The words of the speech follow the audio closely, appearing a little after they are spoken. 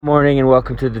Morning and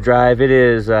welcome to the drive. It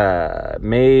is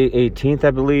May 18th, I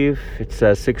believe. It's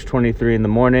 6:23 in the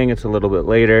morning. It's a little bit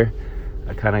later.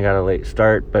 I kind of got a late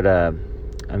start, but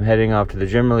I'm heading off to the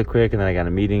gym really quick, and then I got a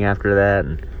meeting after that.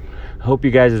 And I hope you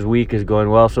guys' week is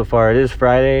going well so far. It is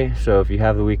Friday, so if you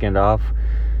have the weekend off,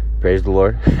 praise the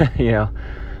Lord. A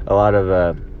lot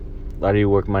of you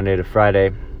work Monday to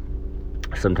Friday,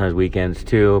 sometimes weekends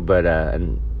too, but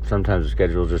and sometimes the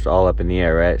schedule is just all up in the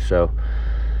air, right?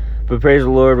 But praise the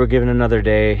Lord, we're given another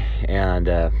day. And,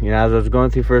 as I was going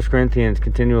through 1 Corinthians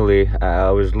continually,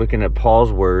 I was looking at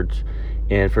Paul's words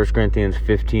in 1 Corinthians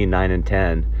 15, 9, and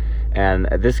 10. And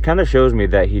this kind of shows me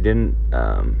that he didn't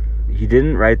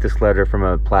write this letter from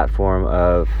a platform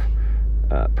of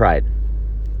pride.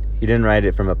 He didn't write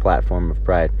it from a platform of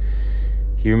pride.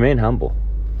 He remained humble.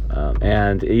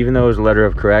 And even though it was a letter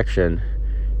of correction,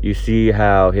 you see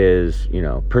how his,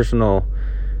 personal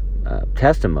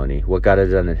testimony, what God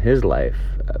has done in his life,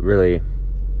 really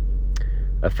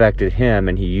affected him,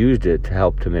 and he used it to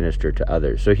help to minister to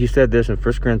others. So he said this in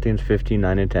 1 Corinthians 15,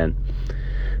 9, and 10.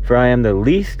 For I am the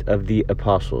least of the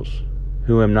apostles,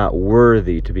 who am not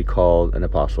worthy to be called an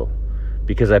apostle,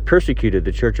 because I persecuted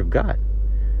the church of God.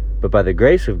 But by the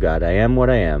grace of God I am what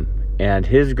I am, and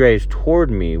his grace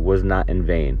toward me was not in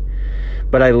vain.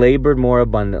 But I labored more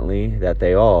abundantly, that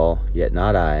they all, yet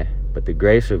not I, but the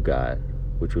grace of God,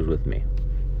 which was with me.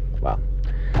 Wow.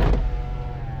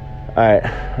 Alright,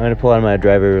 I'm going to pull out of my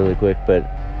driver really quick, but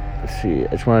let's see. I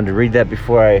just wanted to read that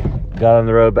before I got on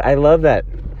the road, but I love that.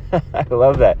 I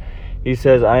love that. He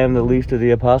says, I am the least of the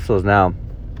apostles. Now,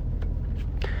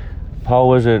 Paul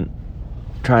wasn't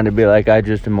trying to be like, I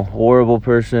just am a horrible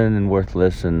person and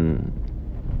worthless and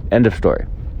end of story.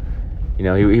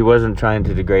 He wasn't trying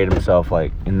to degrade himself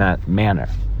like in that manner.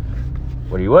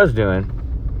 What he was doing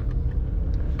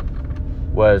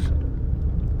was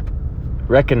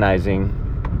recognizing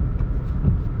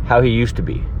how he used to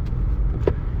be.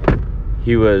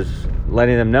 He was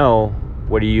letting them know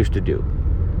what he used to do.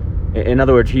 In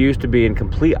other words, he used to be in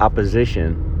complete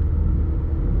opposition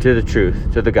to the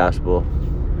truth, to the gospel,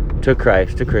 to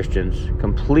Christ, to Christians,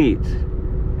 complete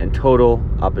and total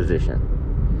opposition.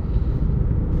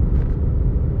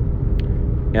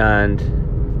 And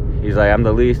he's like, I'm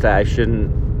the least, I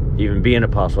shouldn't even be an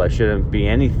apostle, I shouldn't be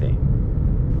anything.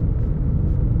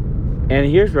 And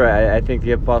here's where I think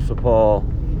the Apostle Paul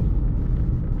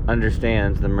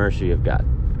understands the mercy of God.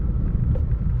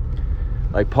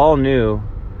 Like, Paul knew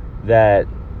that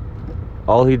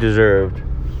all he deserved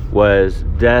was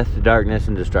death, darkness,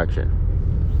 and destruction.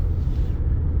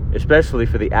 Especially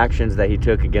for the actions that he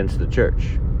took against the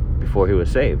church before he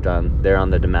was saved there on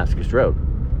the Damascus Road.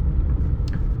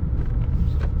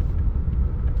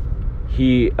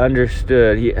 He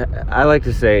understood, I like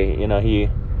to say, he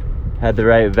had the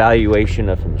right valuation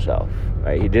of himself,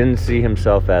 right? He didn't see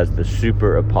himself as the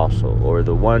super apostle or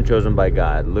the one chosen by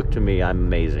God. Look to me, I'm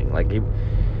amazing.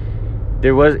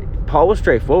 Paul was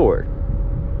straightforward.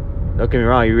 Don't get me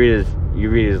wrong, you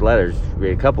read his letters,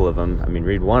 read a couple of them.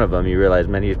 Read one of them, you realize,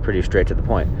 man, he's pretty straight to the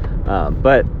point.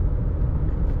 But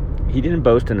he didn't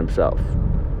boast in himself.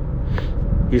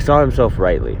 He saw himself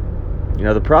rightly.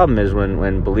 The problem is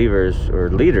when believers,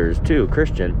 or leaders too,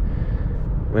 Christian,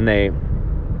 when they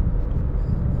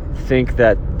think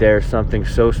that there's something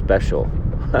so special.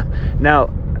 Now,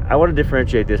 I want to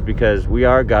differentiate this because we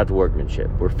are God's workmanship.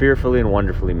 We're fearfully and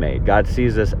wonderfully made. God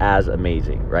sees us as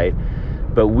amazing, right?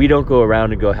 But we don't go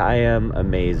around and go, I am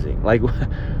amazing.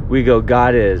 We go,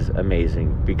 God is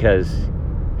amazing because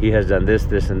he has done this,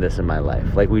 this, and this in my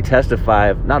life. We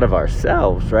testify not of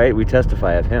ourselves, right? We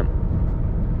testify of him.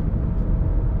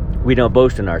 We don't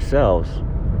boast in ourselves.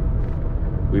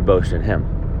 We boast in him.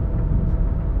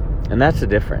 And that's the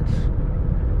difference.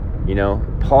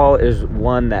 Paul is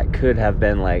one that could have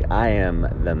been like, I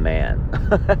am the man.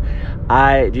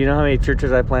 Do you know how many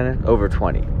churches I planted? Over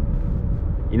 20.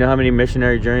 You know how many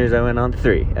missionary journeys I went on?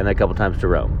 3. And a couple times to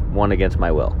Rome. 1 against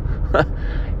my will.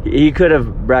 He could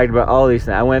have bragged about all these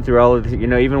things. I went through all of these,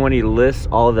 even when he lists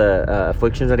all the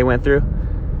afflictions that he went through,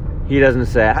 he doesn't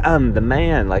say, I'm the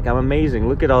man. I'm amazing.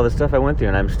 Look at all the stuff I went through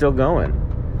and I'm still going.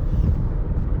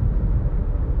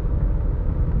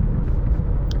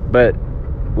 But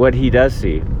what he does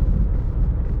see,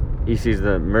 he sees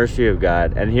the mercy of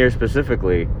God, and here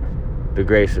specifically, the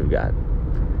grace of God.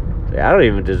 I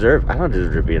don't deserve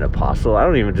to be an apostle. I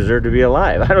don't even deserve to be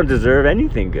alive. I don't deserve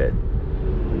anything good.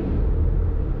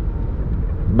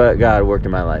 But God worked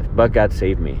in my life. But God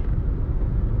saved me.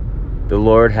 The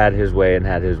Lord had his way and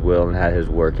had his will and had his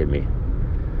work in me.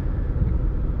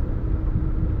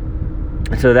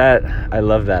 So I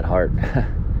love that heart.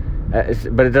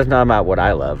 But it does not matter what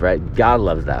I love, right? God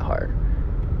loves that heart.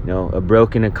 A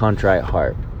broken and contrite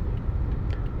heart.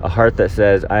 A heart that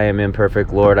says, I am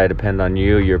imperfect, Lord, I depend on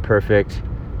you, you're perfect,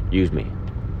 use me.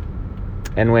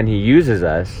 And when he uses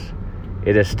us,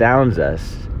 it astounds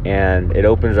us and it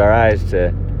opens our eyes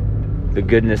to the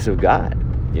goodness of God,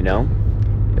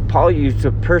 Paul used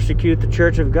to persecute the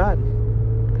church of God.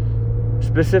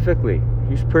 Specifically,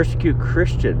 he used to persecute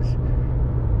Christians.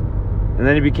 And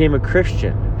then he became a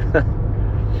Christian.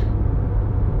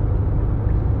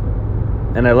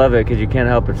 And I love it because you can't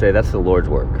help but say, that's the Lord's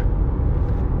work.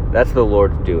 That's the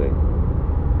Lord's doing.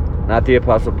 Not the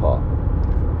Apostle Paul.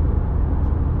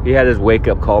 He had his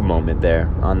wake-up call moment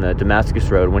there on the Damascus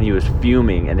Road when he was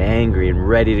fuming and angry and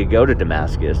ready to go to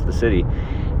Damascus, the city,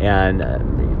 and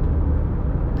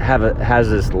has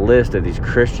this list of these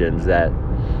Christians that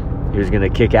he was going to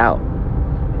kick out,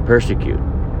 persecute,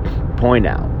 point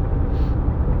out.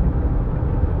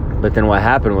 But then what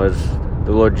happened was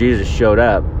the Lord Jesus showed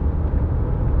up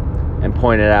and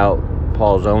pointed out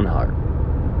Paul's own heart.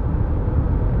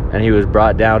 And he was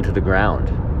brought down to the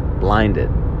ground, blinded.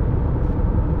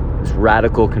 This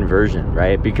radical conversion,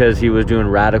 right? Because he was doing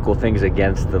radical things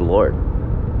against the Lord.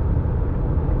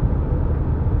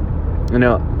 We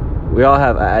all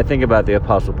have, I think about the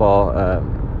Apostle Paul, a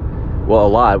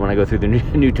lot when I go through the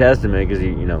New Testament, because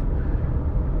he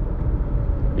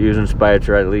was inspired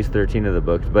to write at least 13 of the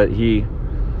books. But I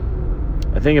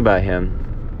think about him,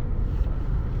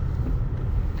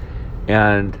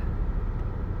 and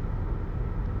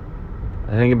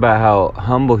I think about how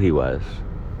humble he was,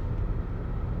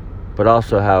 but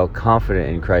also how confident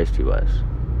in Christ he was.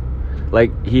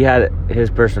 Like, he had his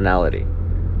personality.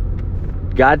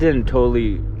 God didn't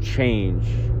totally change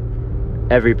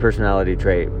every personality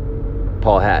trait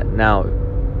Paul had. Now,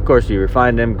 of course, he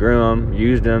refined him, grew him,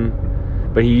 used him,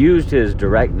 but he used his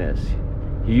directness.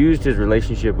 He used his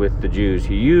relationship with the Jews.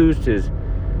 He used his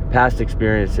past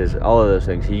experiences, all of those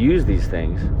things. He used these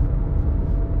things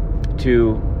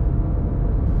to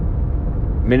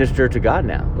minister to God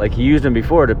now. Like, he used them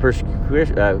before to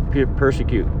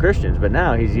persecute Christians, but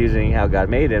now he's using how God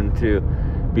made him to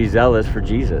be zealous for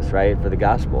Jesus, right? For the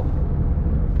gospel.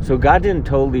 So God didn't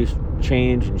totally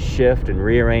change and shift and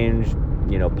rearrange,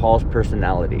 Paul's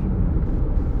personality.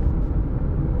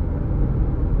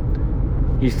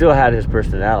 He still had his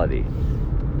personality,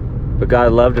 but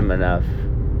God loved him enough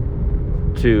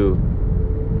to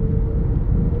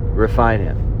refine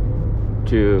him,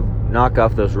 to knock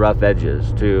off those rough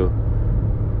edges, to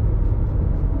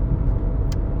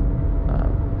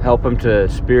help him to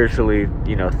spiritually,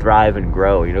 thrive and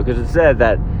grow, because it said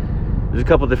that there's a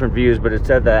couple different views, but it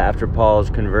said that after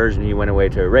Paul's conversion, he went away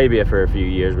to Arabia for a few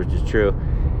years, which is true,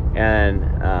 and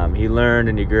he learned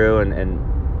and he grew, and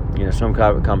some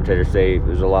commentators say it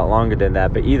was a lot longer than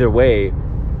that, but either way,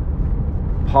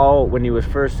 Paul, when he was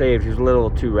first saved, he was a little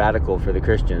too radical for the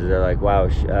Christians. They're like, wow,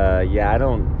 I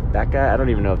don't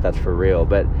even know if that's for real,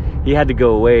 but he had to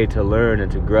go away to learn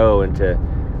and to grow and to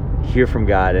hear from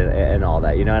God and all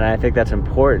that, and I think that's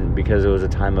important because it was a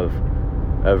time of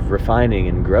refining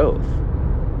and growth,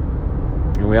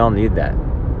 and we all need that.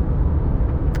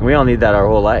 We all need that our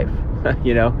whole life,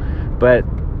 but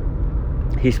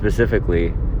he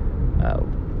specifically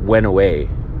went away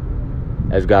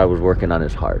as God was working on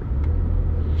his heart.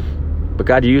 But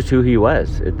God used who he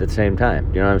was at the same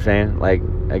time. You know what I'm saying? Like,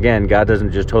 again, God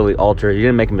doesn't just totally alter. He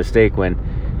didn't make a mistake when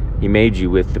he made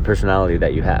you with the personality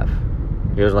that you have.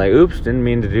 He was like, oops, didn't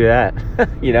mean to do that.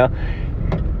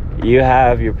 You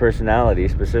have your personality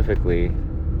specifically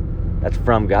that's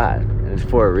from God, and it's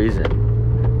for a reason.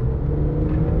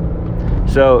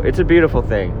 So it's a beautiful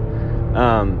thing.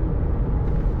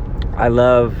 I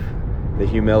love the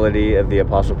humility of the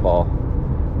Apostle Paul.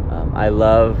 I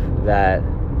love that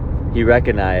he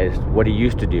recognized what he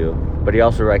used to do, but he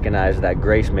also recognized that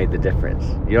grace made the difference.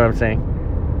 You know what I'm saying?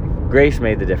 Grace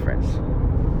made the difference.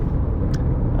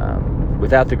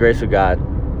 Without the grace of God,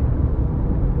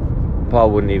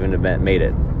 Paul wouldn't even have made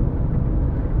it.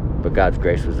 But God's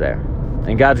grace was there.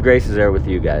 And God's grace is there with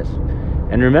you guys.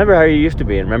 And remember how you used to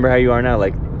be, and remember how you are now.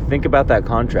 Like, think about that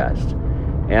contrast.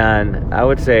 And I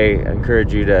would say,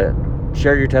 encourage you to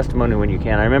share your testimony when you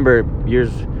can. I remember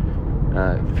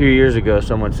a few years ago,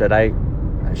 someone said,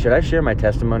 should I share my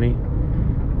testimony?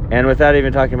 And without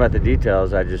even talking about the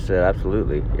details, I just said,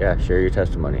 absolutely. Yeah, share your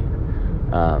testimony.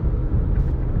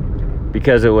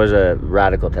 Because it was a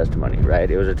radical testimony, right?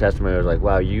 It was a testimony that was like,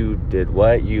 wow, you did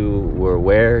what? You were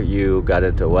where? You got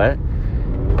into what?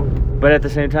 But at the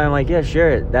same time, like, yeah, share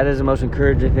it. That is the most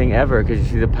encouraging thing ever, because you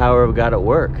see the power of God at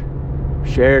work.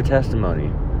 Share your testimony.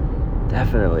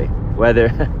 Definitely. Whether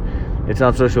it's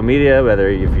on social media, whether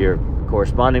if you're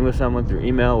corresponding with someone through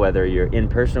email, whether you're in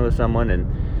person with someone and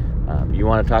You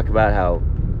want to talk about how,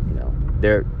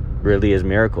 there really is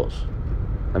miracles.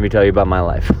 Let me tell you about my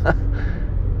life.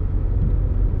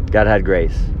 God had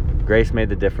grace. Grace made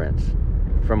the difference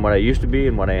from what I used to be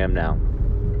and what I am now.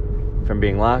 From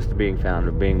being lost to being found,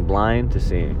 of being blind to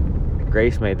seeing.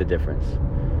 Grace made the difference.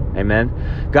 Amen.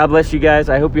 God bless you guys.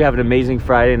 I hope you have an amazing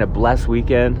Friday and a blessed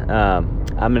weekend. I'm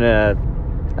going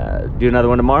to do another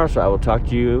one tomorrow, so I will talk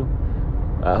to you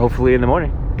hopefully in the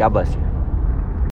morning. God bless you.